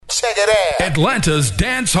Check it out. Atlanta's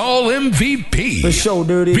dance hall MVP. The show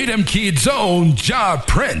dirty. Beat 'em Kids' own Ja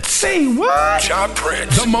Prince. Say what? Ja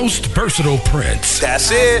Prince. The most versatile Prince.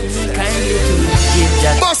 That's it.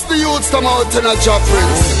 Bust the youths come out in a Ja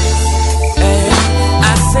Prince.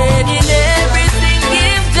 I said in everything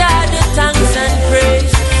give God the thanks and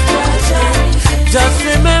praise. Just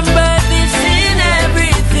remember this in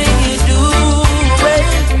everything you do.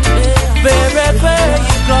 Wherever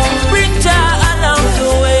you go, bring Jah along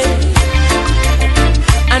the way.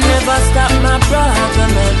 I never stop my brother,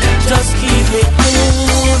 man. Just keep it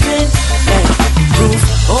moving. Roof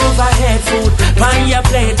overhead, food on your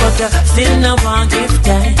plate, but you still no one give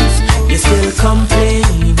thanks. You still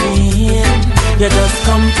complaining. You're just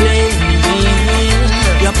complaining.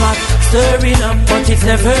 Your pot stirring up, but it's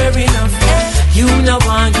never enough. You no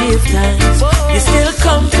one give thanks. You still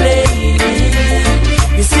complaining.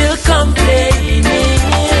 You still complaining.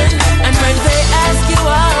 And when they ask you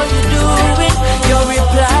how you doing, your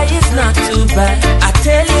reply is not too bad. I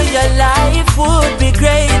tell you your life would be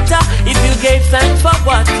greater if you gave thanks for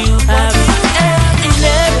what you have. In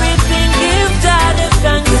everything give God the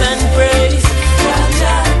thanks and praise.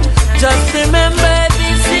 Just remember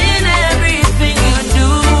this in everything you do.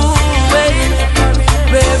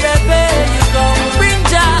 Wherever you go, bring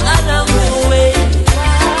Jah along the way.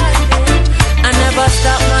 I never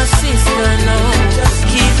stop my sister, no. Just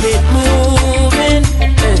keep it moving.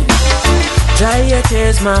 Dry your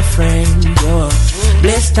tears, my friend. You're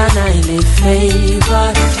blessed and highly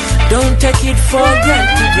favored. Don't take it for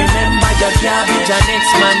granted. Remember your garbage and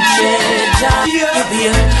next man treasure. You be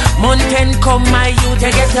a mountain come, my youth,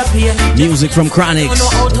 you get up here. Music from Chronix.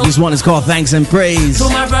 This one is called Thanks and Praise.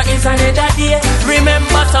 Tomorrow is another day.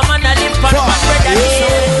 Remember someone that live for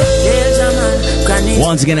the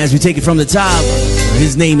Once again, as we take it from the top,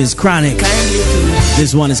 his name is Chronix.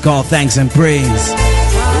 This one is called Thanks and Praise.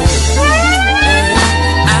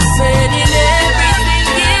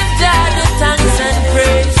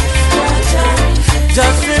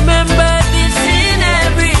 Just remember this in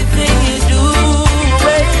everything you do.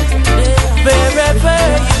 Wherever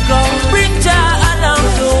you go, bring Jah along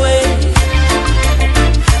the way.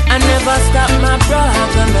 I never stop my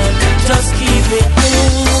brother, man. Just keep it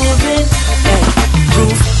moving.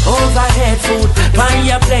 Roof overhead, food on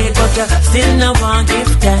your plate, but you still no one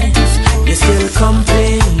give thanks. You still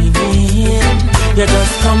complaining. You're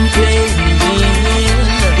just complaining.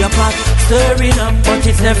 Your pot stirring up, but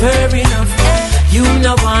it's never enough. You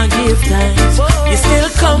no one give thanks. You still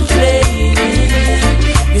complaining.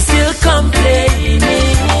 You still complaining.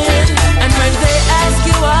 And when they ask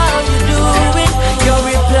you how you doing, your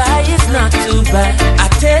reply is not too bad. I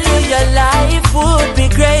tell you your life would be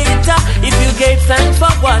greater if you gave thanks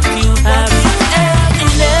for what you have.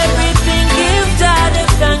 In everything give Jah the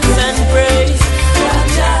thanks and praise.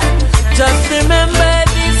 Just remember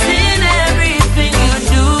this in everything you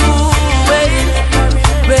do.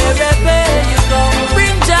 Wherever you go,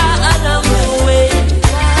 bring Jah along the way.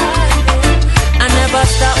 I never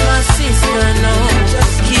stop my sister, no.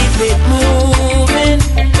 Just keep it moving.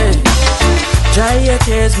 Dry your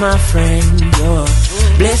tears, my friend. You're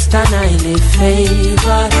blessed and highly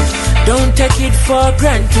favored. Don't take it for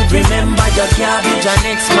granted. Remember your garbage and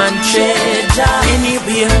next man treasure.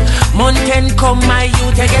 Anywhere, mountain come, my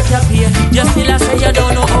youth, you get up here. You still say you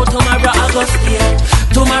don't know how tomorrow I go stay.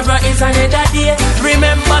 Tomorrow is another day.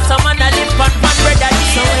 Remember someone that live on one brother day.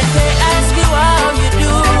 So when they ask you how you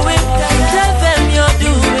doing, tell them you're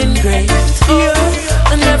doing great.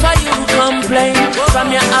 And never you complain.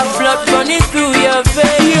 From your blood running through your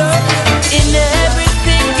veins. In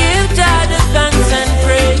everything give Jah the thanks and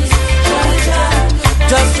praise.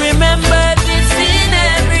 Just remember this in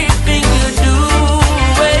everything you do.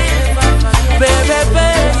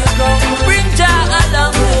 Wherever you go, bring Jah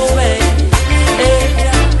along the way.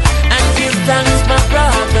 And give thanks, my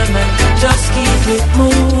brother, man. Just keep it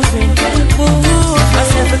moving. I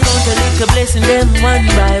never count a little blessing them one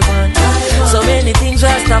by one. So many things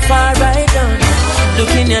Rastafari done.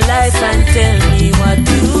 Look in your life and tell me what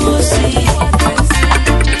you see.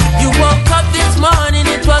 You woke up this morning,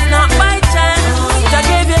 it was not by chance. Jah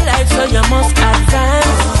gave you life, so you must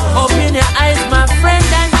advance. Open your eyes, my friend,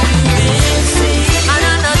 and you will see. And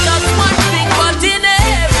I know just one thing, but in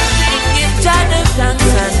everything, give Jah the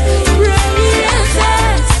thanks and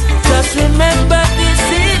praises. Just remember this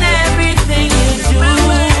in everything you do.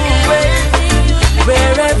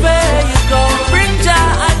 Wherever you go, bring Jah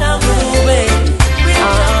along the way.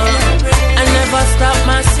 I never stop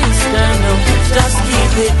my sister, no. Just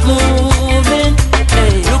keep it moving.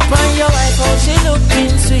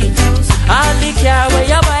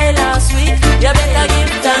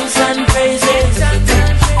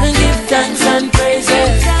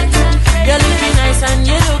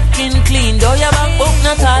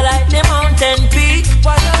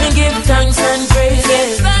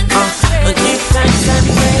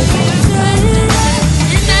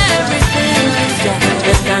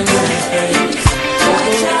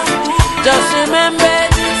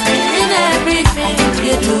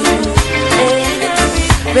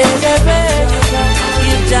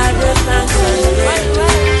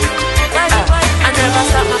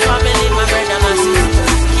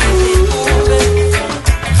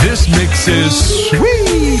 This is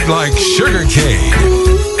sweet like sugar cane.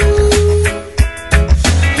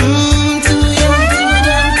 Too young, too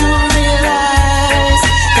dumb to realize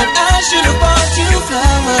that I should have bought you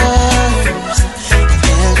flowers and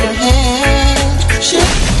held your hand.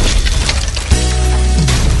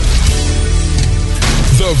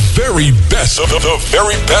 The very best of the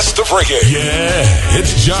very best of reggae. Yeah,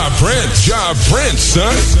 it's Ja Prince. Ja Prince,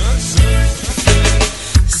 son.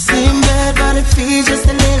 Same bad, but it feels just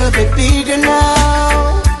a little bit bigger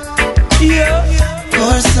now. Yeah.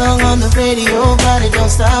 Or a song on the radio, but it don't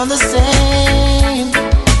sound the same.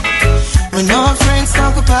 When our friends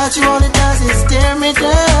talk about you, all it does is tear me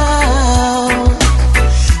down.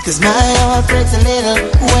 Cause my heart breaks a little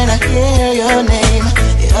when I hear your name.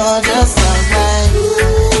 It all just sounds like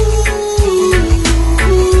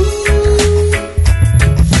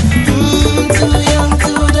too young,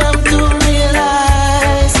 too dumb to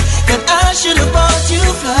realize that I should have bought you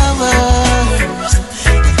flowers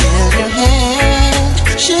and held your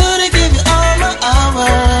hand. Should have given you all my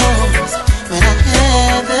hours when I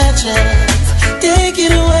had the chance. Take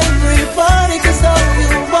it away from your party, cause all you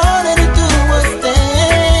wanted to do was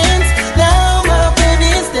dance. Now my baby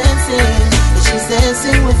is dancing, but she's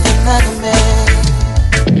dancing with another man.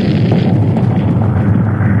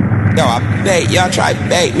 Yo, I bait, y'all try to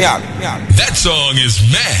bait me out. That song is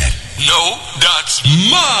mad. No, that's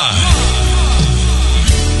mine.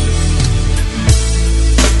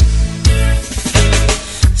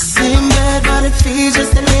 Same bad, but it feels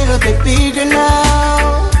just a little bit bigger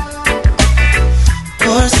now.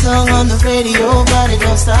 Or a song on the radio, but it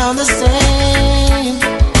don't sound the same.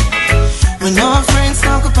 When our friends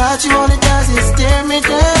talk about you, all it does is tear me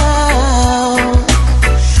down.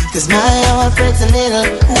 Cause my heart breaks a little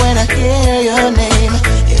when I hear your name.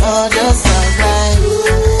 It all just sounds like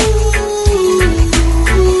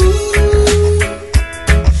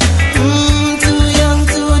too young,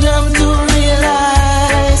 too dumb to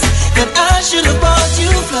realize that I should have bought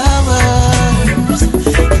you flowers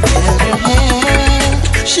and held your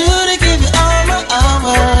hand. Should have given you all my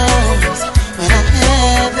hours when I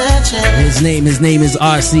had the chance. His name is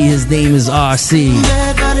RC. His name is RC.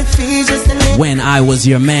 Bad, but it feels just a little When I Was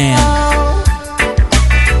Your Man.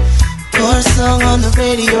 Or a song on the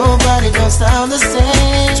radio, but it don't sound the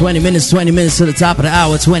same. 20 minutes to the top of the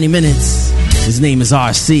hour. 20 minutes. His name is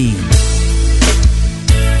RC.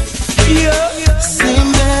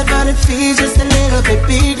 Same bad, but it feels just a little bit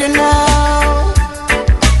bigger now.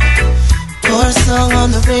 Or a song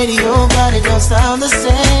on the radio, but it don't sound the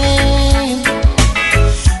same.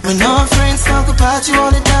 When our friends talk about you,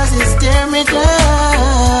 all it does is tear me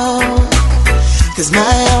down. Cause my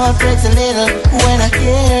heart breaks a little when I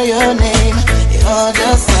hear your name. It all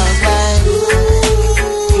just sounds like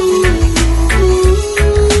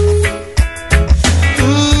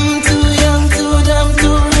too young, too dumb to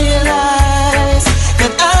realize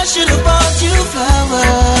that I should have bought you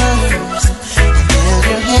flowers and held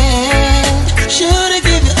your hand. Should have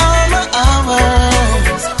given you all my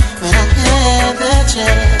hours when I had the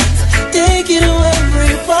chance. Take it away from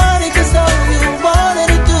your party, cause all you wanted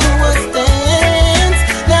to do was dance.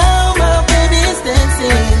 Now my baby is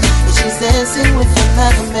dancing, but she's dancing with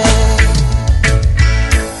another man.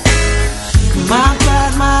 My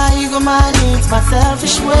pride, my ego, my needs, my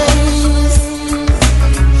selfish ways.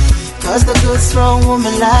 Cause the good strong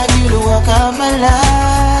woman like you to walk out my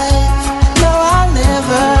life. No, I'll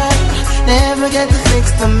never get to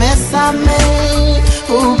fix the mess I made.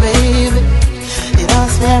 Oh baby, it all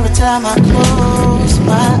every time I close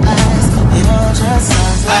my eyes. It all just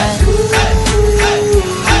sounds like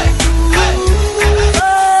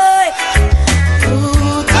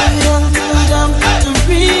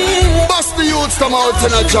Come out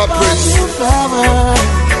in a Ja Prince.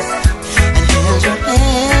 And held your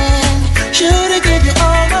hand. Should've given you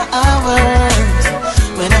all my hours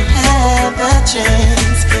when I had the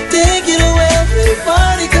chance. Take it away from your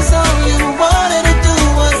body, cause all you wanted to do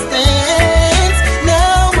was dance.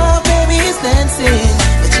 Now my baby is dancing,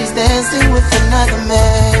 but she's dancing with another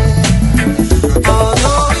man.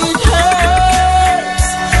 Although it hurts,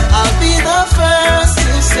 I'll be the first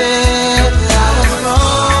to say that I was wrong.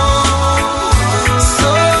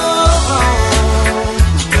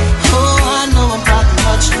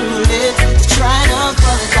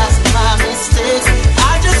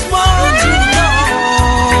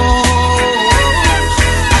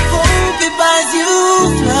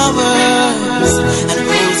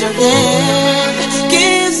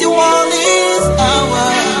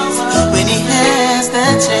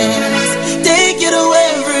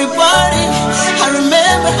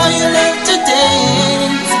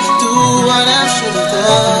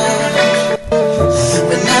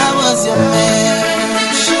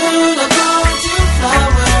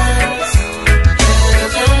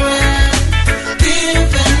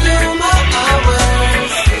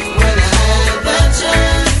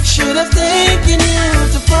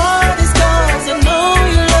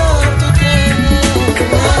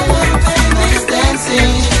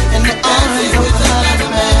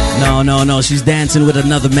 No, she's dancing with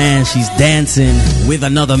another man. She's dancing with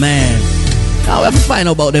another man. Now we have to find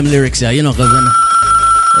out about them lyrics here, you know, because when...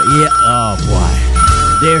 Yeah, oh boy.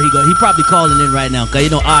 There he go. He probably calling in right now, because you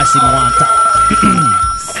know RC want to...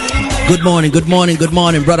 Good morning,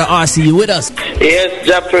 brother RC. You with us? Yes,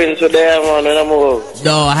 Ja Prince with them on the move.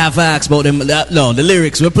 No, I have to ask about them. No, the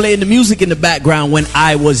lyrics. We're playing the music in the background when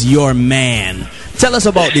I was your man. Tell us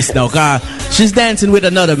about this now, car. She's dancing with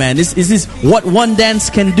another man. Is this what one dance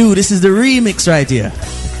can do? This is the remix right here.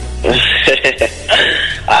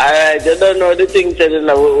 Alright, you don't know the thing, you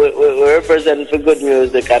know, we represent for good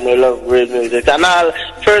music and we love great music. And all,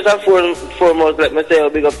 first and foremost, let me say a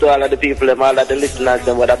big up to all of the people, all of the listeners,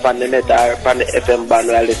 and whether on the net or on the FM band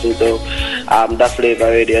where I listen to the Flavor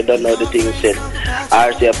Radio. You don't know the thing, said.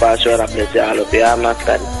 RC Pass, sure, I bless you all of you, I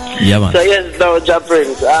understand. Yeah, man. So, yes, now, Ja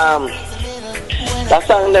Prince, that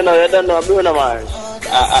song, you know, you don't know Bruno Mars.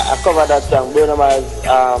 I covered that song. Bruno Mars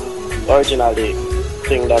originally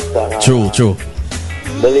sing that song. True.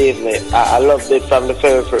 Believe me, I loved it from the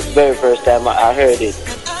very first time I heard it.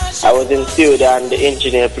 I was in studio and the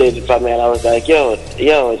engineer played it for me and I was like, yo,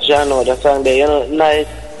 Jano, that song there, you know, nice.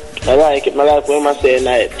 I like it. I like when I say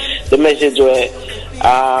nice. The message where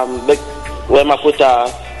I put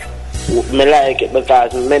me like it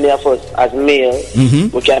because many of us as male,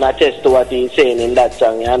 we can attest to what he's saying in that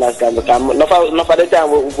song, you understand? Because enough of the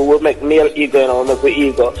time we make male ego, you know, we make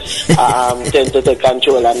ego tend to take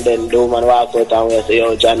control and then the woman walk out and we say,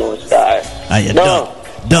 yo, Jano star. No.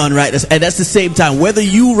 Done, right? And that's the same time. Whether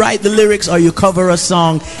you write the lyrics or you cover a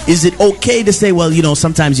song, is it okay to say, well, you know,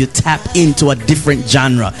 sometimes you tap into a different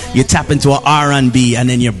genre. You tap into an R&B and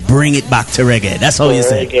then you bring it back to reggae. That's how you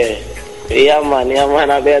say it. Yeah, man.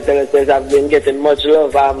 I better tell you, I've been getting much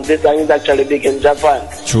love. This song is actually big in Japan.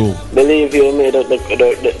 True. Believe you me, the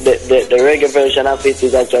reggae version of it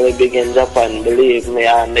is actually big in Japan. Believe me,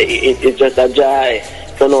 and it's just a joy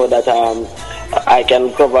to know that I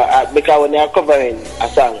can cover because when you're covering a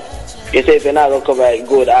song, you say if you're not going to cover it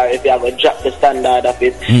good or if you have to drop the standard of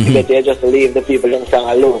it, you better just leave the people in the song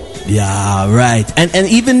alone. Yeah, right. And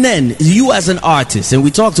even then, you as an artist, and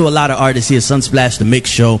we talk to a lot of artists here, Sunsplash, the Mix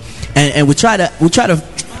Show, and we try to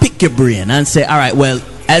pick your brain and say, all right, well,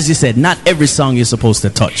 as you said, not every song you're supposed to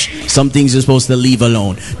touch. Some things you're supposed to leave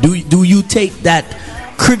alone. Do you take that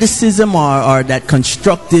criticism or that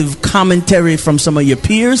constructive commentary from some of your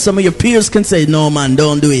peers? Some of your peers can say, no man,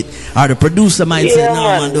 don't do it. Or the producer might say, no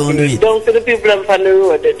man, don't do it. Don't to the people on the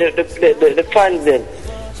road, the fans then.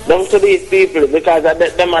 Don't to these people, because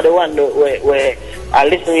them are the ones where I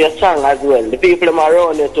listen to your song as well. The people are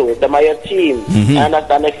around you too, them are your team. You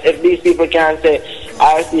understand? If these people can't say,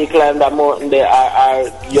 RC climb that mountain there, or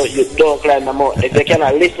you don't climb the mountain, if they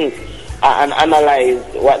cannot listen and analyze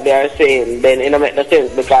what they are saying, then it don't make no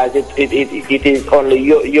sense, because it is only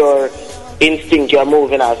your instinct you're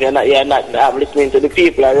moving off. You're not listening to the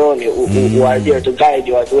people around you who are there to guide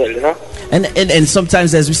you as well, you know. And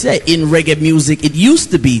sometimes, as we say, in reggae music, it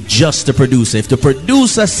used to be just the producer. If the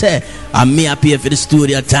producer say, I'm me pay for the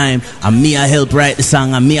studio time, I'm me help write the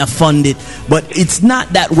song, I'm me fund it, but it's not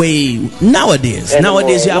that way nowadays.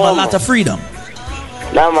 Nowadays you have a lot of freedom.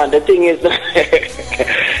 No man, the thing is,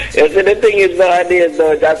 nowadays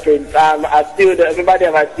though, just a student, everybody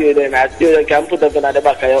have a student. A student can put up in the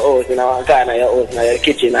back of your house, in one corner of your house, in your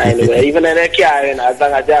kitchen, or anywhere, even in a car, you know, as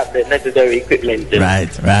long as you have the necessary equipment. You know?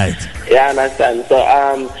 Right. You understand? So,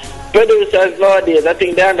 producers nowadays, I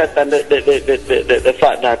think they understand the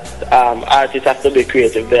fact that artists have to be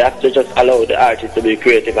creative. They have to just allow the artists to be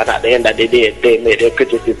creative, and at the end of the day, they make their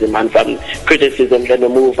criticism, and from criticism, then they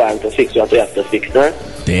move on to fix what we have to fix. Huh?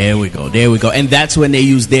 There we go. And that's when they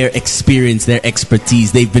use their experience, their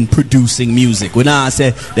expertise. They've been producing music. When I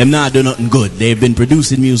say them not do nothing good, they've been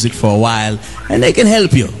producing music for a while, and they can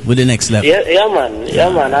help you with the next level. Yeah,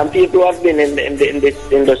 man. And people have been in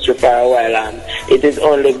this industry for a while, and it is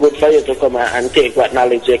only good for you to come and take what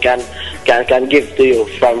knowledge they can give to you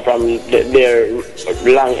from their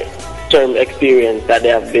long-term experience that they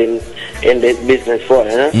have been in this business for,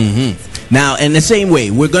 you know? Now, in the same way,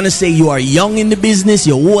 we're going to say you are young in the business,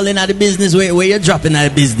 you're walling out of business, where you're dropping out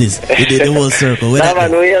of business. You did the whole circle. No,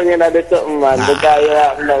 man, we're young in the something, man. Because,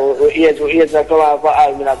 age not come out for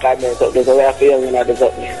all, I can't do something, so we have to young in the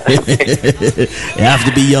something. You have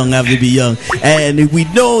to be young. And we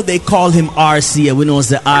know they call him RC, and we know it's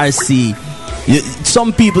the RC.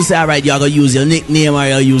 Some people say, all right, you're going to use your nickname or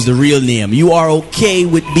you'll use the real name. You are okay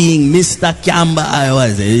with being Mr. Kamba, or what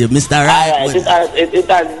is it? Mr. Right? It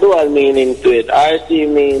has dual meaning to it. RC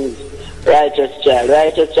means righteous child.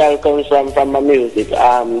 Righteous child comes from my music.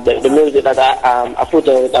 The music that I put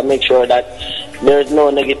out, I make sure that There's no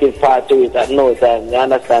negative part to it at no time. You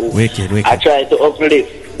understand? Wicked. I try to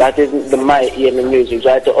uplift. That is my aim in music.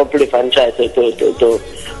 Try to uplift and try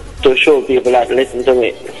to show people that listen to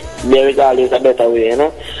me. There is always a better way, you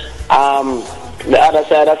know. The other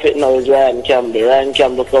side of it now is Ryan Campbell. Ryan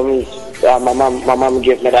Campbell comes. My mom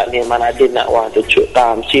gave me that name, and I did not want to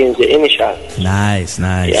change the initial. Nice.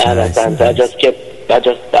 Yeah, understand. So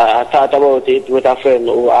I thought about it with a friend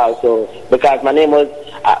who also, because my name was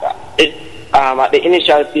at the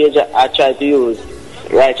initial stage I tried to use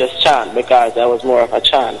Righteous Chant because I was more of a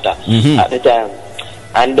chanter at the time.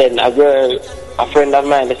 And then a friend of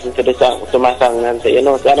mine listened to my song and said, you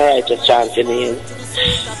know, it's not a Righteous Chant,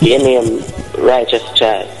 your name Righteous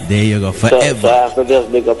Child. There you go, forever. So I have to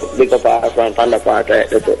just big up our friend on the part right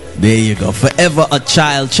there. There you go, forever a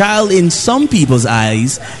child in some people's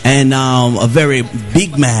eyes, and a very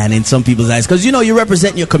big man in some people's eyes, because you know you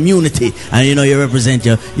represent your community, and you know you represent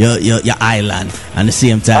your island at the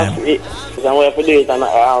same time. And we have to do it and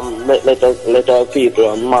let our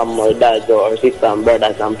people, mom or dad or sister and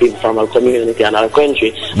brothers and people from our community and our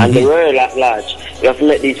country and the world at large. We have to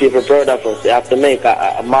make these people proud of us. They have to make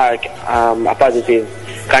a mark, a positive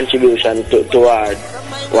contribution toward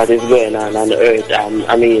what is going on the earth.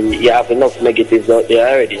 I mean, you have enough negatives out there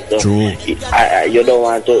already, so you don't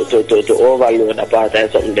want to overload the part or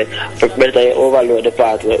something. Better you overload the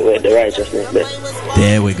part where the righteousness is.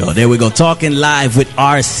 There we go. Talking live with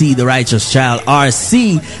RC, the Righteous Child,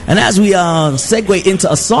 RC. And as we segue into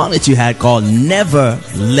a song that you had called Never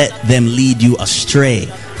Let Them Lead You Astray.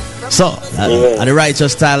 So, at the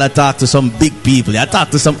Righteous Child, I talk to some big people. I talk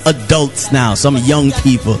to some adults now, some young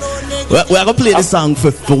people. We're going to play this song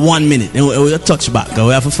for 1 minute, and we'll touch back.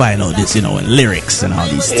 We have to find out this, and lyrics and all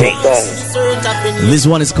these things. This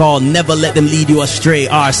one is called Never Let Them Lead You Astray,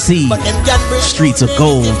 RC, Streets of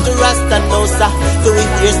Gold.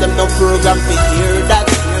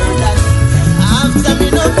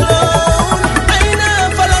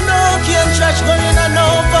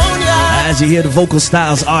 As you hear the vocal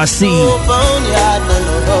styles, RC.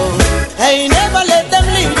 Hey, never let them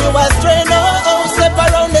lead you astray, no. Step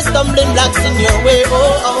around the stumbling blocks in your way,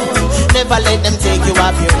 Never let them take you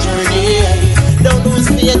off your journey. Don't lose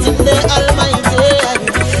faith in the Almighty.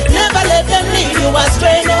 Never let them lead you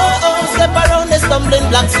astray, no. Step around the stumbling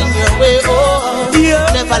blocks in your way,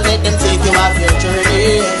 Never let them take you off your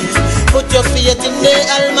journey. Put your faith in the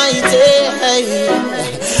Almighty.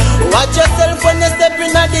 Watch yourself when you step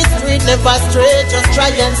in the street, never stray, just try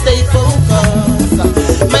and stay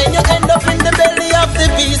focused. Mind you end up in the belly of the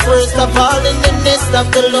beast, worst of all in the nest of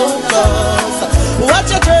the locusts.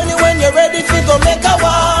 Watch your journey when you're ready to go make a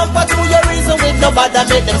walk, but through your reason with nobody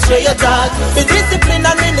make them stray your track. Be disciplined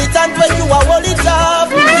and militant when you are holy top.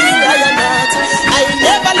 I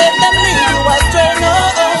never let them lead you astray, no.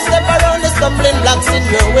 Step around the stumbling blocks in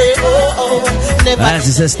your way, Never. As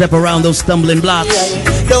he says, step around those stumbling blocks.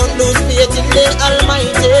 Don't lose faith in the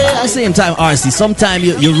Almighty. At the same time, RC, sometimes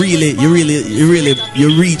you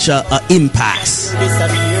reach a impasse,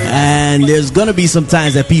 and there's gonna be some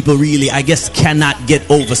times that people really, I guess, cannot get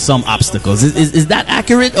over some obstacles. Is that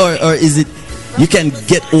accurate, or is it you can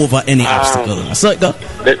get over any obstacle? So the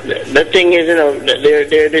thing is,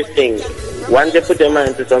 there's this thing. Once you put your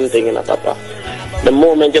mind to something, Papa, the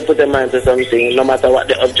moment you put your mind to something, no matter what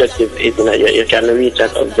the objective is, you can reach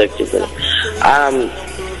that objective.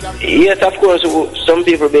 Yes, of course, some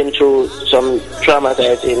people been through some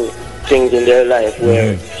traumatizing things in their life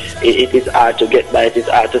where it is hard to get by, it is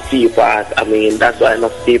hard to see past. I mean, that's why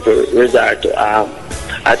enough people resort to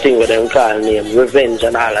I think what them call name revenge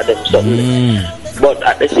and all of them something. But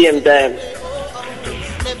at the same time,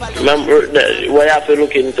 remember, what you have to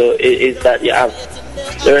look into is that you have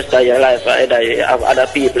the rest of your life, either you have other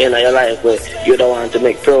people in your life where you don't want to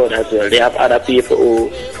make proud as well. They have other people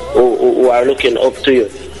who are looking up to you.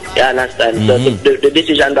 You understand? So the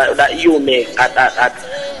decision that you make at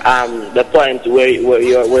the point where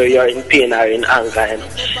you're in pain or in anger,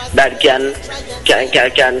 that can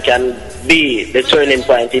be the turning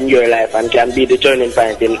point in your life and can be the turning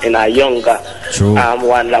point in a younger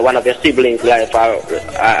one of your siblings' life or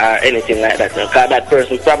anything like that. Because that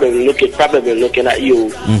person probably looking at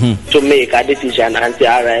you to make a decision and say,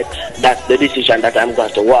 all right, that's the decision that I'm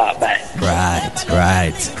going to walk by. Right.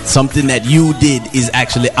 Right. Something that you did is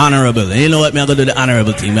actually honorable. And you know what? I'm going to do the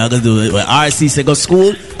honorable thing. I'm going to do it. When RC say go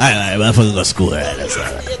school, I'm going to go school. Right, that's all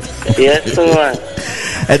right. Yes, man.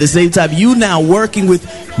 At the same time, you now working with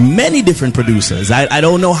many different producers. I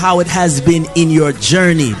don't know how it has been in your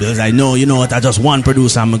journey, because I know, you know what, I just one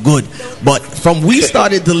producer, I'm good. But from we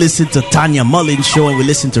started to listen to Tanya Mullins show and we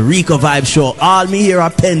listened to Rico Vibe show, all me here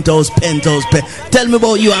are Pentos. Tell me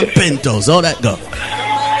about you and Pentos. How that go?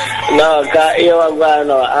 No, you are going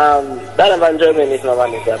Donovan German is my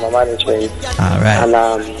management. All right.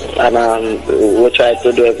 And we try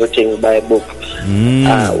to do everything by book.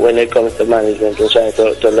 When it comes to management, we try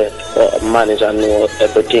to let manager know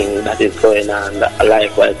everything that is going on.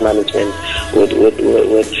 Likewise, management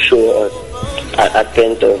would show us at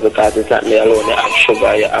Pentos, because it's not me alone. You have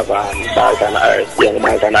Sugar, you have Balkan Harris, you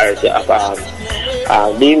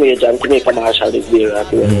have the image and Tamika Marshall is there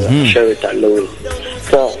as well, Sheraton Lewis.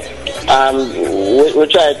 So we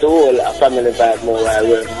try to hold a family vibe more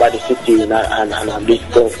where everybody sitting and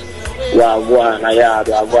discuss what go on a yard,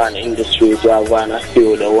 what go on in the street, what go on a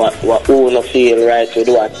field, what who no feel right with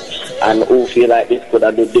what, and who feel like this could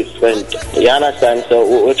have been different. You understand?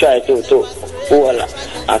 So we try to hold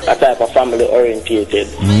a type of family orientated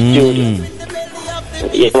studio.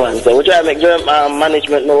 Yeah, man. So we try to make sure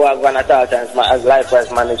management know what going at all times, as likewise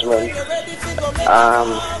management.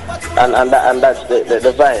 And that's the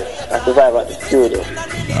vibe. That's the vibe at the studio.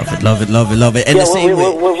 Love it. And yeah, the same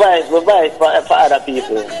way. We vibe for other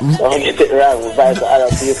people. Don't get it wrong. We vibe for other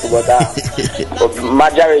people, but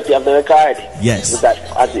majority of the recording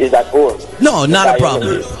is at home. No, not a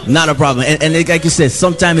problem. Not a problem. And like you said,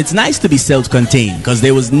 sometimes it's nice to be self-contained, because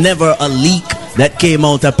there was never a leak that came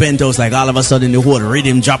out of Pentos, like all of a sudden the whole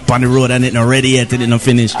rhythm drop on the road and it not ready yet, it didn't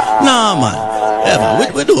finish. No, man. Yeah,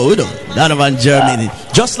 man. We do. Donovan Germany.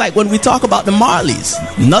 Just like when we talk about the Marleys,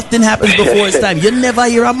 nothing happens before it's time. You never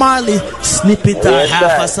hear a Marley snippet or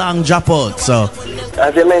half a song drop out. So,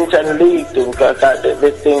 as you mentioned, leak too, because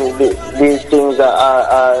these things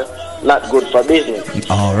are not good for business.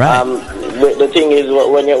 All right. The thing is,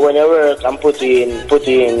 when you work and put in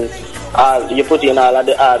you put in all of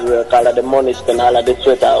the hard work, all of the money spent, all of the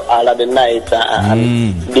sweat, all of the nights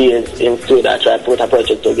and days in studio, try to put a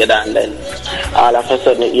project together, and then all of a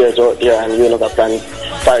sudden it years out there and you never plan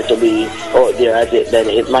for it to be out there, then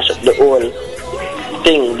it mashes up the whole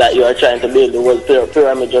thing that you are trying to build. The whole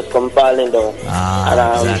pyramid just come falling down.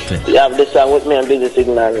 Exactly. You have this song with me on Busy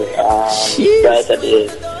Signal right at the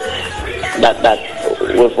that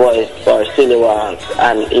we voiced for Silly Walks,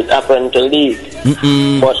 and it happened to leak.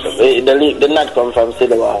 But the leak did not come from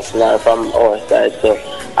Silly Walks, nor from our side. So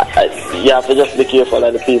you have to just be careful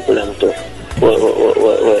of the people and to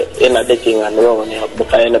in the thing and wrong,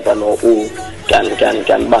 because you never know who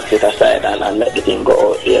can back it aside and let the thing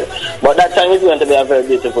go out there. But that time is going to be a very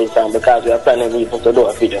beautiful song, because we are planning people to do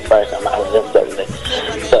a video first and all of them.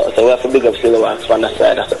 So we have to big up Silly Walks from that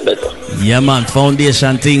side. That's better. Yeah, man.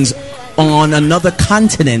 Foundation things on another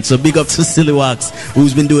continent. So big up to Silly Wax,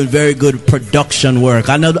 who's been doing very good production work.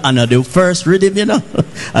 Another first rhythm, you know.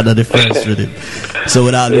 Another first rhythm. So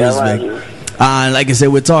with all due respect. And like I said,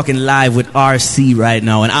 we're talking live with RC right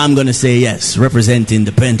now, and I'm gonna say yes, representing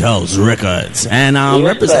the Penthouse Records, and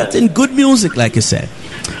representing good music, like I said.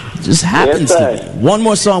 It just happens to be. One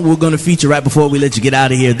more song we're gonna feature right before we let you get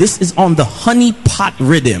out of here. This is on the Honey Pot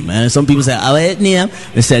Rhythm, and some people say, "Oh, it's name."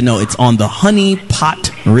 They said, "No, it's on the Honey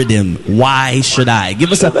Pot Rhythm." Why should I?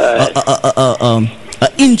 Give us a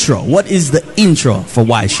intro. What is the intro for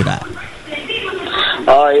Why Should I?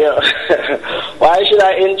 Oh yeah. Why should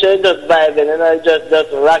I intro just vibing and I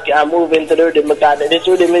just rock it and move into the rhythm, because this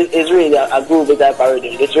rhythm is really a groovy type of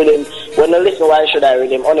rhythm. This rhythm, when you listen to Why Should I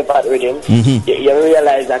rhythm, Honey Pot rhythm, you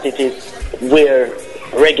realize that it is where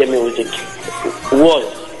reggae music was.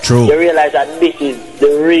 True. You realize that this is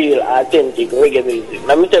the real, authentic reggae music.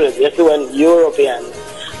 Let me tell you, you see when Europeans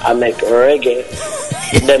make reggae,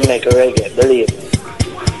 they make reggae, believe me.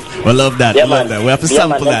 We love that. Yeah, love that. We have to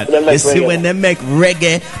sample that. You see, when they make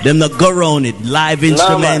reggae, them not go around it. Live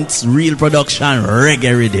instruments, real production,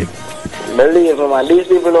 reggae rhythm. Believe me, man. These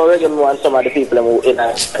people know reggae more than some of the people who in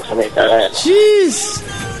Jamaica, right? Jeez.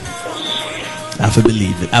 I have to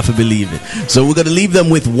believe it. So we're going to leave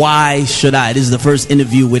them with Why Should I? This is the first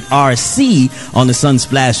interview with RC on the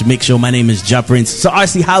Sunsplash Mix Show. My name is Ja Prince. So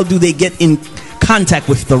RC, how do they get in contact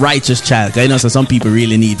with the Righteous Child? I know so some people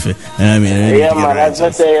really need for. Man, as I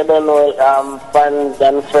say, you don't know, fans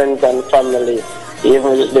and friends and family,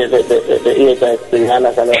 even the haters thing, and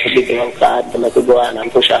that's a big one card to make you go on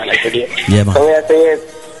and push on like today. Yeah, man. So we have to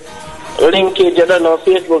linkage, you don't know,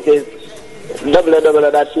 Facebook is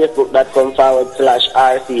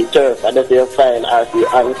www.facebook.com/RC Turf. And that's where you find RC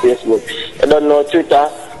on Facebook. You don't know Twitter,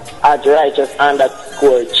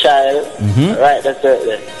 @righteous_child. Right, that's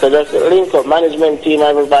it. So just link up, management team,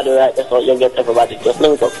 everybody, right? That's how you get everybody. Just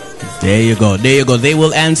link up. There you go. They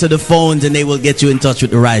will answer the phones and they will get you in touch with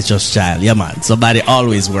the Righteous Child. Yeah, man. Somebody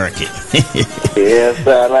always working. Yes,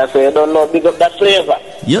 sir. And I say, you don't know, big up that flavor.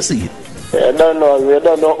 You see it. You don't know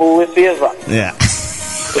who we favor. Yeah.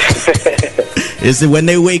 You see, when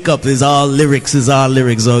they wake up, it's all lyrics.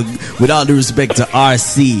 So, with all due respect to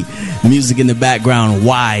RC, music in the background,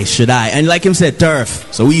 why should I? And like him said, turf.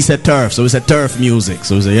 So we said turf. So we said turf music.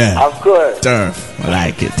 So we said, yeah. Of course. Turf. I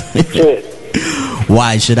like it. Sure.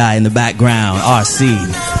 Why should I in the background? RC.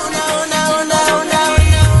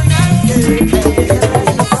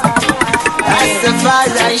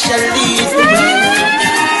 Rastafari shall lead the way.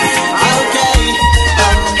 Okay.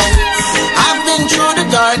 I've been through the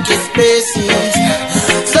darkest spaces.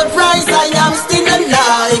 Surprised I am still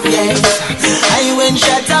alive, yes. I went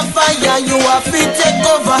shut a fire, you are free take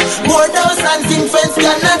over. Borders and infants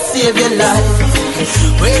cannot save your life.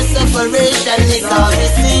 Where separation is all we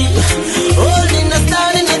see, holding us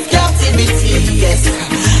down in its captivity, yes.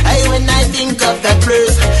 When I think of that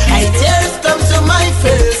place, tears come to my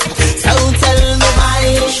face. So tell me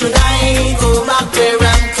why should I go back where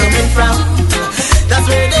I'm coming from? That's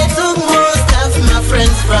where they took most of my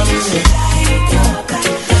friends from me.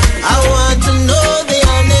 I want to know the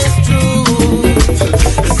honest truth.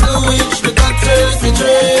 So which the gutters, the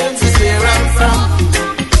dreams is where I'm from.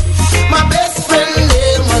 My best friend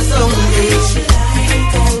name was only.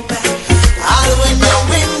 All when you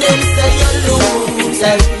win, them say you lose.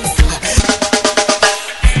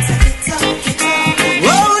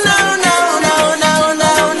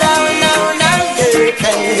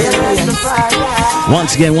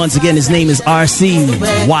 Once again, his name is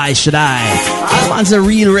RC. Why should I? He wants a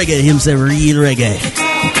real reggae. Him say real reggae.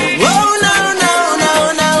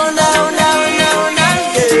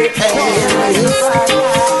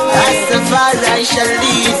 Rastafari shall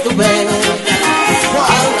lead the way.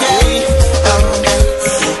 Okay.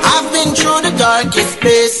 I've been through the darkest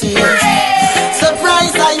places.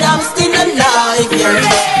 Surprised I am still alive, yeah.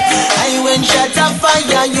 I went shut a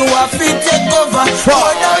fire, you are free take over.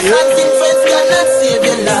 Borders and infants cannot save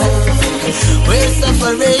your life. Where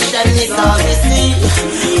separation is all we see,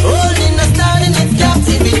 holding us down in its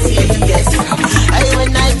captivity, yes.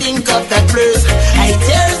 When I think of that place,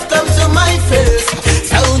 tears come to my face.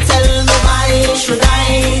 So tell me why should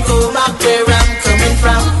I go back where I'm coming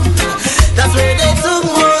from? That's where they took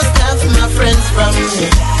most of my friends from me.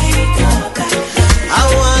 I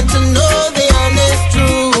want to know the honest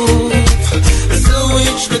truth. So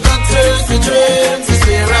which the gutters, the dreams is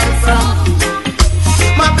where I'm from.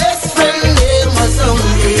 My best friend name was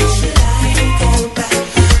only.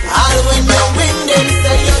 All when you win, them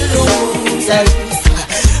say you lose.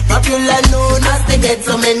 Popular known as they get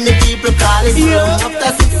so many people call it slow.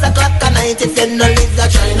 After 6 o'clock at night, if you no live,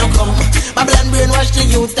 that try no come. Babylon brainwash the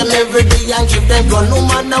youth them every day and give them gun. No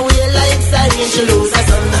man away like siren, she lose her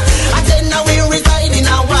son. I tell now we reside in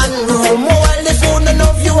a one room. While the food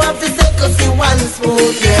enough, you have to take a few one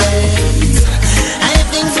spoon, yes. I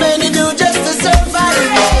think many do just to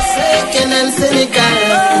survive, forsaken and cynical.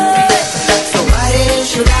 So why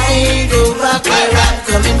should I go back where I'm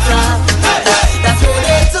coming from? That's where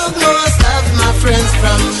they took most of my friends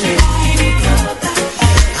from me.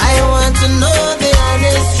 I want to know the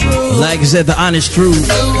honest truth. Like I said, the honest truth.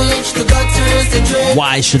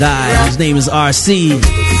 Why should I? His name is RC.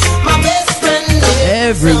 My best friend.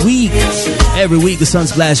 Every week, the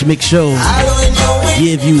Sunsplash Mix Show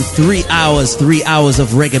give you 3 hours of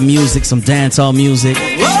reggae music, some dancehall music,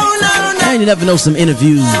 and you never know, some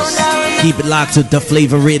interviews. Keep it locked to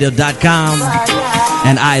theflavorradio.com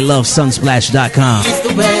and ilovesunsplash.com.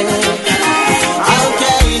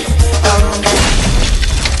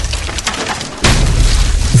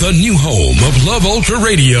 The new home of Love Ultra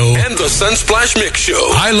Radio and the Sunsplash Mix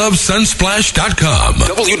Show. ilovesunsplash.com.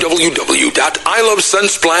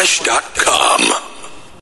 www.ilovesunsplash.com.